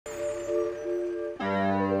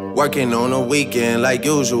Working on the weekend like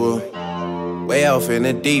usual. Way off in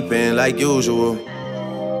the deep end like usual.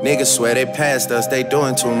 Niggas swear they passed us, they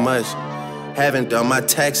doing too much. Haven't done my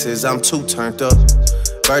taxes, I'm too turned up.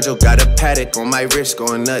 Virgil got a paddock on my wrist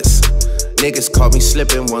going nuts. Niggas caught me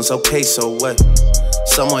slipping once, okay, so what?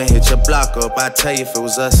 Someone hit your block up, I tell you if it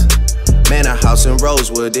was us. Man, a house in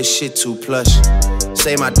Rosewood, this shit too plush.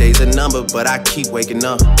 Say my day's a number, but I keep waking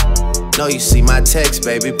up. Know you see my text,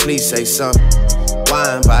 baby, please say something.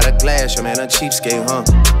 Wine by the glass, your man a cheapskate, huh?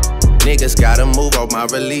 Niggas gotta move on my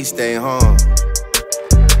release day, huh?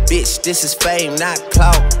 Bitch, this is fame, not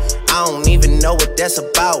clout. I don't even know what that's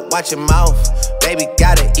about, watch your mouth. Baby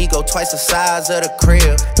got an ego twice the size of the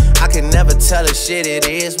crib. I can never tell a shit, it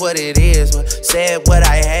is what it is. But said what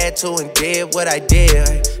I had to and did what I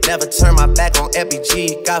did. Never turn my back on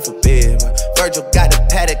FBG, God forbid. Virgil got a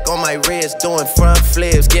paddock on my wrist, doing front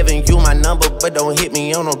flips. Giving you my number, but don't hit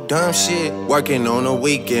me on no dumb shit. Working on the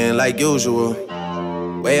weekend like usual.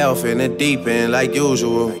 Way off in the deep end like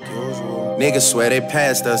usual. Niggas swear they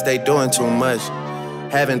passed us, they doing too much.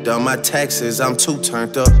 Haven't done my taxes, I'm too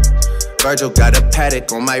turned up. Virgil got a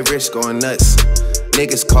paddock on my wrist going nuts.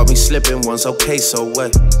 Niggas caught me slipping once, okay, so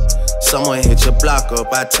what? Someone hit your block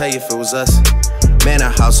up, I tell you if it was us. Man, a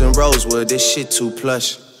house in Rosewood, this shit too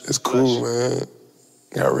plush. It's cool, man.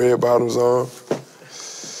 Got red bottoms on.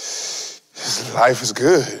 Life is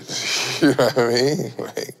good. You know what I mean?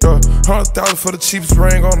 Like, 100,000 for the cheapest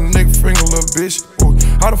ring on a nigga finger, little bitch. Ooh,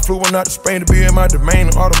 I done flew one out to Spain to be in my domain,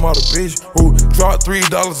 an automata, bitch. Ooh, dropped $3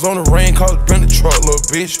 on the rain, called it been the truck, little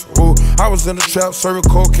bitch. Ooh, I was in the trap, serving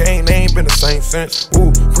cocaine, they ain't been the same since.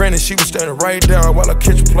 Ooh, granted, she was standing right down while I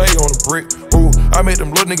catch a play on the brick. Ooh, I made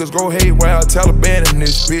them little niggas go haywire, Taliban in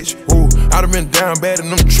this bitch. Ooh, I done been down bad in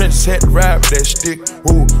them trenches, had to ride with that stick.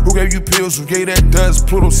 Ooh, who gave you pills, who gave that dust?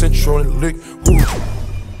 Pluto sent you on the lick. Ooh.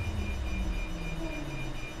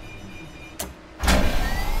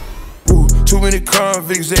 Too many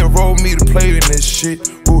convicts, they enrolled me to play in this shit.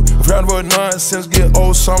 Ooh, if y'all about nonsense, get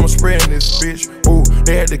old summer spreading this bitch. Ooh,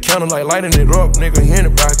 they had the counter like lighting it up, nigga,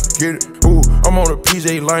 anybody can get it. Ooh, I'm on a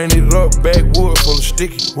PJ lining it up, backwood full of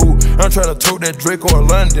sticky. Ooh, I'm trying to tote that Drake on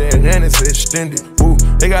London and it's extended. Ooh,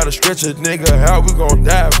 they gotta stretch a nigga out, we gon'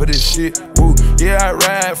 die for this shit. Ooh, yeah, I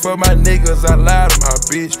ride for my niggas, I lie to my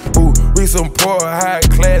bitch. Ooh, we some poor, high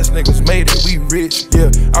class niggas, made it, we rich.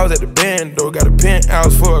 Yeah, I was at the band though, got a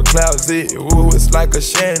penthouse for a closet. Ooh, it's like a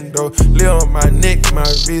shando, live on my neck, my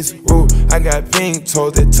wrist. Ooh, I got pink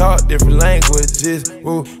toes that talk different languages.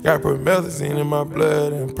 Ooh, got promethazine in my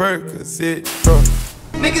blood and Percocet.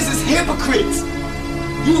 Niggas is hypocrites.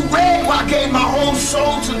 You read why I gave my whole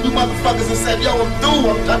soul to you motherfuckers and said, yo, I'm through.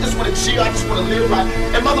 I just wanna chill, I just wanna live right.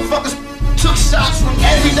 And motherfuckers took shots from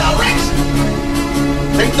every direction.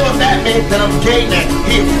 They thought that meant that I'm gay now.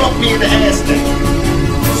 He'd fuck me in the ass now.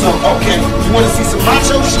 So, okay, you wanna see some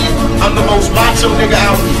macho shit? I'm the most macho nigga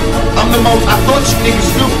out here. I'm the most, I thought you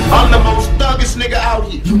niggas knew, I'm the most thuggish nigga out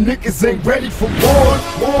here. You niggas ain't ready for war.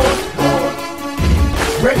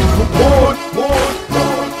 Ready for war.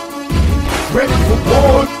 Ready for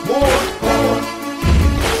war.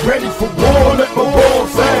 Ready for war, let my war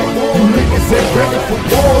sing. You niggas ain't ready for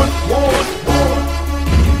war.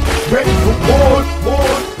 Ready for war.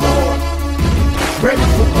 Ready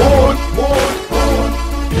for war.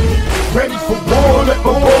 Ready for war, let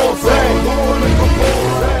my war sing.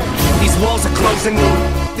 These walls are closing in,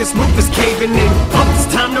 this roof is caving in. Oh,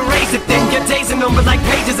 it's time to raise it then. Your days are numbered like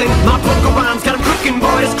pages in my book of rhymes. Got 'em cooking,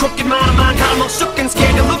 boy, this crooked mind of mine. Got 'em all shook and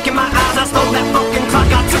scared to look in my eyes. I stole that fucking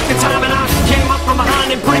clock, I took the time and I came up from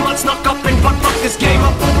behind and pretty much snuck up and fuck this game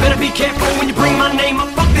up. Better be careful when you bring my name up.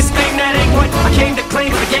 Fuck this fame, that ain't what I came to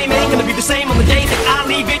claim. But the game ain't gonna be the same on the day that I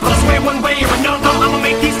leave it. But I swear one way or another, I'ma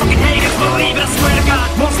make these fucking haters believe it. I swear to God,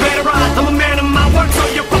 won't spare to ride. I'm a man of my word, so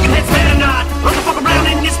your fucking heads better not. I'm gonna fuck around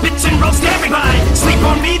in this bitch and roast everybody. Sleep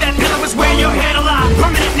on me, that pillow is where your head alive.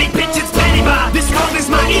 Permanently, bitch, it's petty by. This world is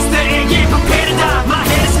my Easter egg, yeah, prepare to die. My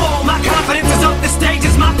head is full, my confidence is up, the stage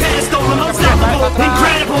is my pedestal. I'm unstoppable,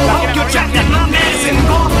 incredible. Hope you're trapped in my medicine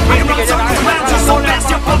ball. Way to run circles around you so fast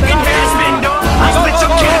your fucking hair spin, dog. I split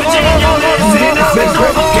your cabbage and your medicine. I'm in no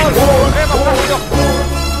fucking war.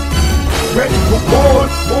 Ready for war.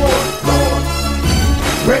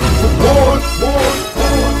 Ready for war.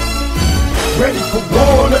 Ready for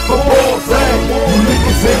war, let my war sing. You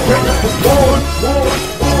niggas ain't ready for war.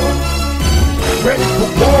 Ready for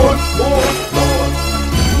war.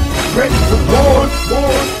 Ready for war.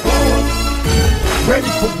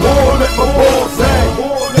 Ready for war, let my war sing.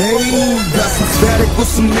 Hey, got some static with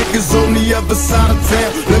some niggas on the other side of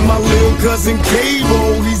town. Let my little cousin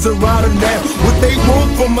K-Roll, he's a rider now. What they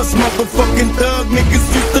want from us motherfucking thug niggas,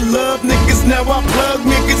 used to love niggas, now I plug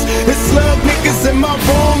niggas. It's love niggas and my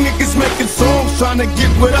wrong niggas making songs trying to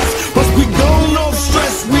get with us. Once we gone off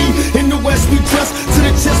stress, we in the West we trust. To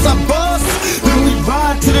the chest I bust, then we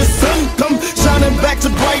ride till the sun come shining back to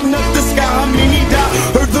brighten up the sky. I mean he died,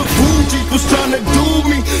 heard the Fugees was trying to do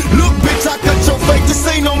me. Look bitch, I cut your face, this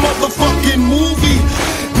ain't no motherfucking movie.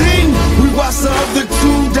 Then we watch the other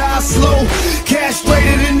two die slow,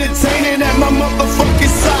 castrated, entertaining at my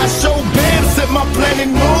motherfucking sideshow. Bam, set my plan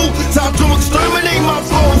in mode, time to exterminate my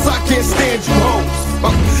foes. I can't stand you hoes.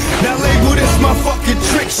 Now label this my fucking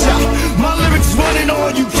trick shot. My lyrics running all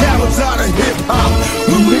you cowards out of hip hop.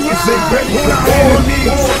 When niggas ain't ready for war,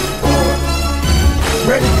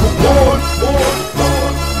 ready for war,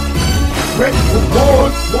 ready for war,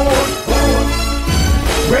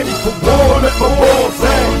 ready for war. Let my balls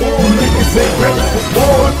hang. Niggas ain't ready for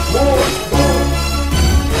war,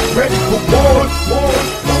 ready for war,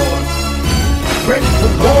 ready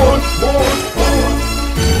for war,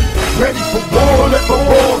 ready for war. Let my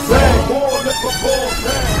balls hang.